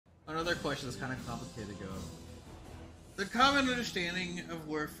Another question that's kind of complicated to go. The common understanding of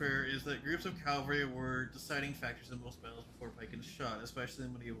warfare is that groups of cavalry were deciding factors in most battles before pike and shot, especially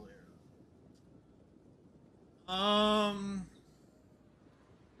in the medieval era.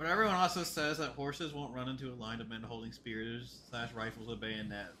 But everyone also says that horses won't run into a line of men holding spears / rifles with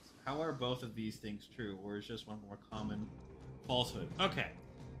bayonets. How are both of these things true, or is just one more common falsehood? Okay,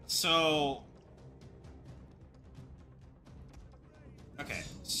 so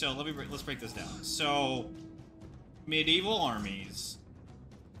let's break this down. So medieval armies,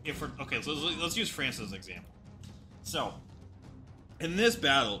 let's use France as an example. So in this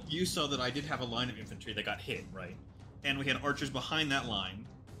battle, you saw that I did have a line of infantry that got hit, right? And we had archers behind that line.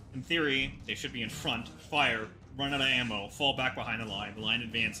 In theory, they should be in front, fire, run out of ammo, fall back behind the line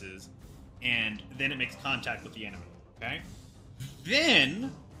advances, and then it makes contact with the enemy, okay?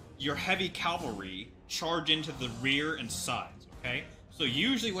 Then, your heavy cavalry charge into the rear and sides, okay? So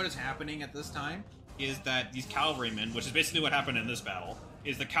usually what is happening at this time is that these cavalrymen, which is basically what happened in this battle,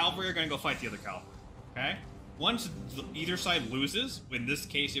 is the cavalry are going to go fight the other cavalry, okay? Once either side loses, in this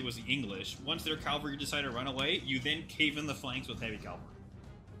case it was the English, once their cavalry decide to run away, you then cave in the flanks with heavy cavalry.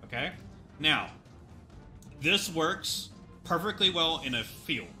 Okay? Now, this works perfectly well in a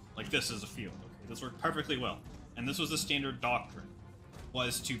field. Like this is a field. Okay? This worked perfectly well. And this was the standard doctrine,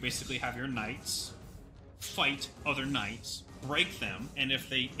 was to basically have your knights fight other knights, break them, and if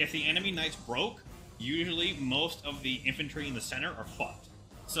the enemy knights broke, usually most of the infantry in the center are fucked.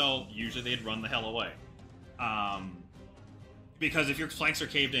 So, usually they'd run the hell away. Because if your flanks are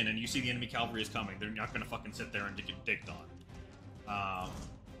caved in and you see the enemy cavalry is coming, they're not going to fucking sit there and get dicked on.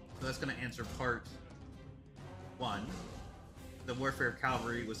 So that's going to answer part 1. The warfare of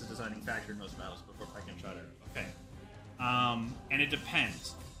cavalry was a deciding factor in most battles before pike and shot era. Okay. And it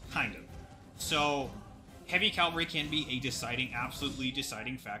depends, kind of. So, heavy cavalry can be a absolutely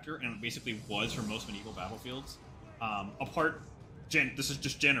deciding factor, and it basically was for most medieval battlefields. This is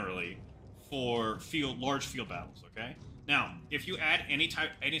just generally for large field battles, okay? Now, if you add any type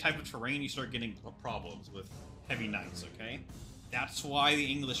of terrain, you start getting problems with heavy knights, okay? That's why the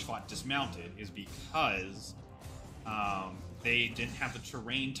English fought dismounted, is because they didn't have the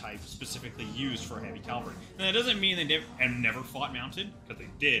terrain type specifically used for heavy cavalry. And that doesn't mean they never fought mounted, because they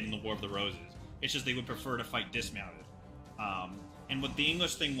did in the War of the Roses. It's just they would prefer to fight dismounted. And what the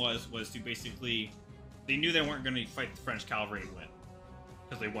English thing was to basically, they knew they weren't going to fight the French cavalry and win,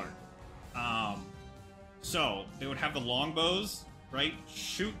 because they weren't. So they would have the longbows, right,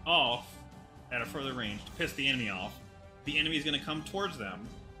 shoot off at a further range to piss the enemy off. The enemy is going to come towards them.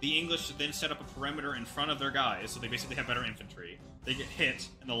 The English then set up a perimeter in front of their guys, so they basically have better infantry. They get hit,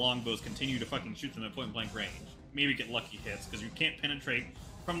 and the longbows continue to fucking shoot them at point-blank range. Maybe get lucky hits, because you can't penetrate...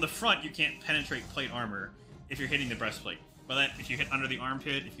 From the front, you can't penetrate plate armor if you're hitting the breastplate. But then, if you hit under the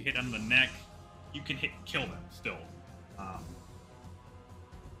armpit, if you hit under the neck, you can kill them, still.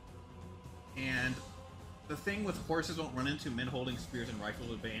 And the thing with horses won't run into men holding spears and rifles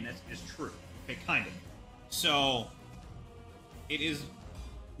with bayonets is true. Okay, kind of. So... it is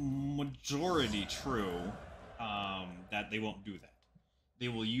majority true that they won't do that. They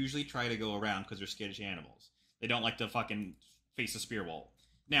will usually try to go around because they're skittish animals. They don't like to fucking face a spear wall.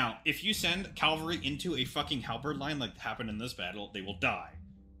 Now, if you send cavalry into a fucking halberd line like happened in this battle, they will die.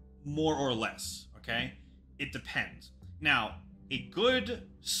 More or less, okay? It depends. Now, a good,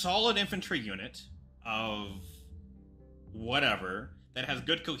 solid infantry unit of whatever that has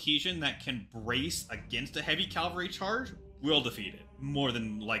good cohesion that can brace against a heavy cavalry charge will defeat it. More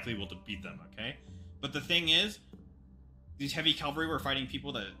than likely will beat them, okay? But the thing is, these heavy cavalry were fighting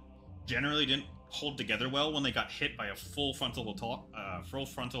people that generally didn't hold together well when they got hit by a full frontal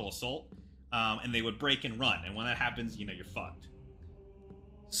assault, and they would break and run. And when that happens, you know, you're fucked.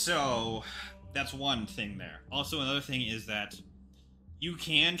 So, that's one thing there. Also, another thing is that you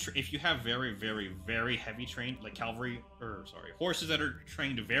can, if you have very, very, very heavy trained, like horses that are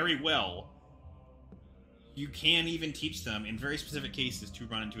trained very well, you can even teach them, in very specific cases, to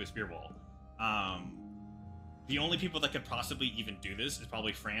run into a spear wall. The only people that could possibly even do this is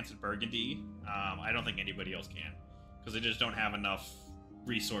probably France and Burgundy. I don't think anybody else can, because they just don't have enough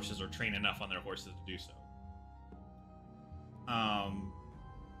resources or train enough on their horses to do so.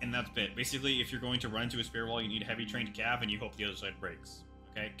 And that's it. Basically, if you're going to run into a spear wall, you need a heavy trained cav, and you hope the other side breaks.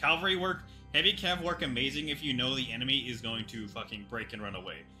 Okay? Cavalry work, heavy cav work amazing if you know the enemy is going to fucking break and run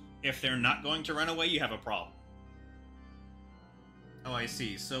away. If they're not going to run away, you have a problem. Oh, I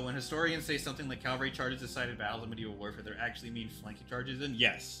see. So when historians say something like cavalry charges decided battles in medieval warfare, they actually mean flanking charges? And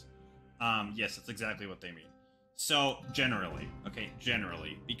yes. Yes, that's exactly what they mean. So, generally. Okay,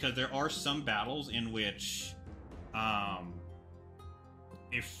 generally. Because there are some battles in which,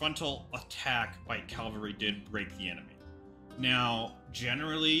 a frontal attack by cavalry did break the enemy. Now,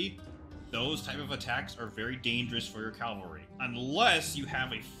 generally, those type of attacks are very dangerous for your cavalry, unless you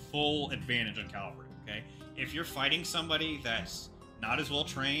have a full advantage on cavalry, okay? If you're fighting somebody that's not as well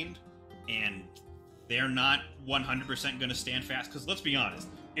trained, and they're not 100% going to stand fast, because let's be honest,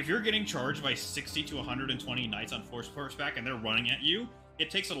 if you're getting charged by 60 to 120 knights on horseback and they're running at you, it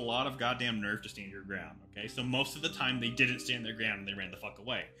takes a lot of goddamn nerve to stand your ground, okay? So most of the time, they didn't stand their ground and they ran the fuck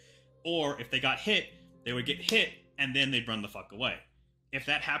away. Or if they got hit, they would get hit and then they'd run the fuck away. If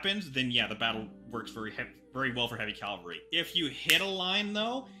that happens, then yeah, the battle works very well for heavy cavalry. If you hit a line,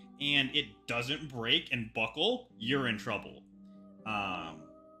 though, and it doesn't break and buckle, you're in trouble.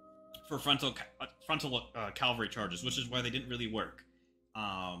 For frontal cavalry charges, which is why they didn't really work.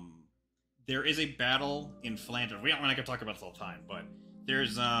 There is a battle in Flanders. We're not going to talk about this all the time, but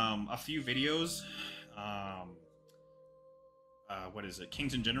there's a few videos. What is it?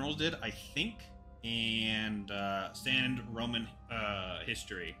 Kings and Generals did, I think, and Sand Roman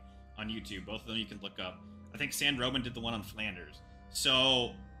History on YouTube. Both of them you can look up. I think Sand Roman did the one on Flanders.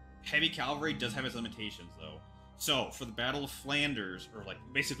 So heavy cavalry does have its limitations, though. So for the Battle of Flanders, or like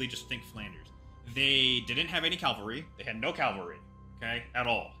basically just think Flanders, they didn't have any cavalry. They had no cavalry, okay, at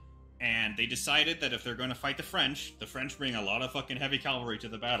all. And they decided that if they're going to fight the French bring a lot of fucking heavy cavalry to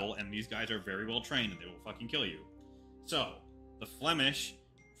the battle, and these guys are very well trained, and they will fucking kill you. So, the Flemish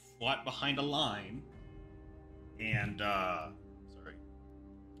fought behind a line, and, sorry.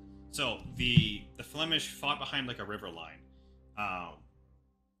 So, the Flemish fought behind, like, a river line.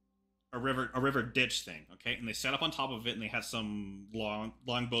 A river ditch thing, okay? And they set up on top of it, and they had some long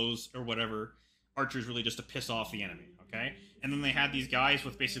bows, or whatever, archers really just to piss off the enemy, okay? And then they had these guys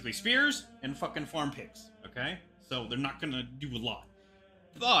with basically spears and fucking farm picks, okay? So they're not gonna do a lot.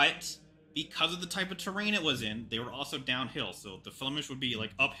 But because of the type of terrain it was in, they were also downhill. So the Flemish would be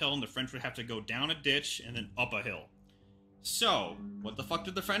like uphill and the French would have to go down a ditch and then up a hill. So what the fuck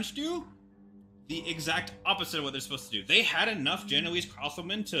did the French do? The exact opposite of what they're supposed to do. They had enough Genoese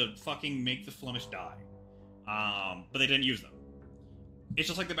crossbowmen to fucking make the Flemish die. But they didn't use them. It's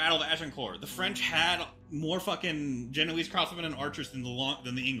just like the Battle of Agincourt. The French had more fucking Genoese crossbowmen and archers than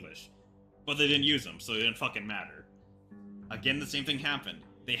the English. But they didn't use them, so it didn't fucking matter. Again, the same thing happened.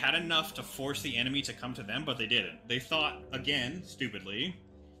 They had enough to force the enemy to come to them, but they didn't. They thought, again, stupidly,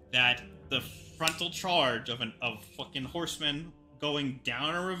 that the frontal charge of fucking horsemen going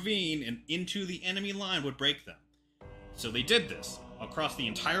down a ravine and into the enemy line would break them. So they did this across the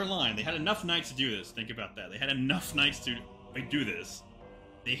entire line. They had enough knights to do this. Think about that. They had enough knights to do this.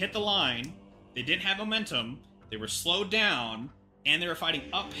 They hit the line, they didn't have momentum, they were slowed down, and they were fighting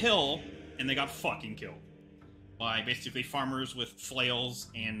uphill, and they got fucking killed. By basically farmers with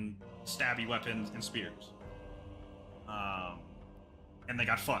flails and stabby weapons and spears. And they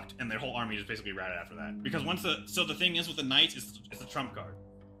got fucked, and their whole army just basically ratted after that. Because so the thing is with the knights, it's a trump card.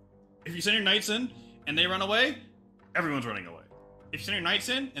 If you send your knights in, and they run away, everyone's running away. If you send your knights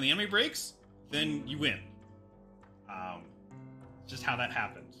in, and the enemy breaks, then you win. Just how that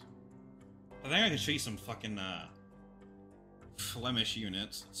happens. I think I can show you some fucking Flemish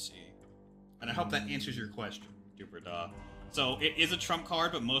units. Let's see. And I hope that answers your question, Duperda. So it is a trump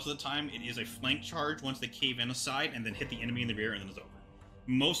card, but most of the time it is a flank charge once they cave in a side and then hit the enemy in the rear and then it's over.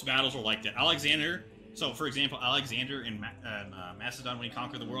 Most battles are like that. Alexander, so for example, Alexander in Macedon, when he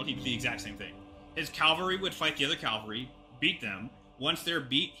conquered the world, he did the exact same thing. His cavalry would fight the other cavalry, beat them. Once they're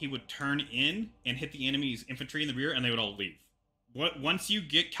beat, he would turn in and hit the enemy's infantry in the rear and they would all leave. Once you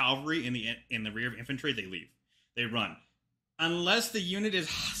get cavalry in the rear of infantry, they leave. They run. Unless the unit is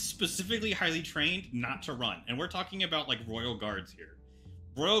specifically highly trained not to run. And we're talking about, like, Royal Guards here.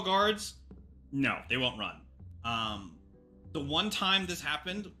 Royal Guards, no, they won't run. The one time this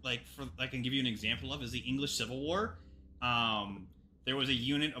happened, I can give you an example of, is the English Civil War. There was a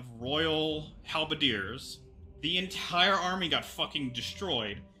unit of Royal Halberdiers. The entire army got fucking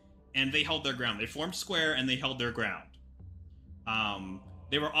destroyed, and they held their ground. They formed square, and they held their ground.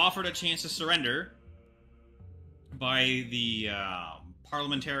 They were offered a chance to surrender by the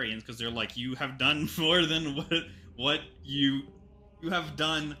parliamentarians because they're like, you have done more than what you have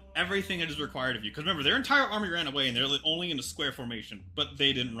done everything that is required of you. Because remember, their entire army ran away and they're only in a square formation, but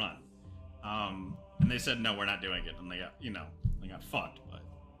they didn't run. And they said, no, we're not doing it. And they got fucked. But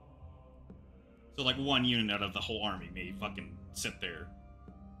so like one unit out of the whole army may fucking sit there.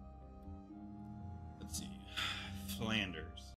 Let's see, Flanders.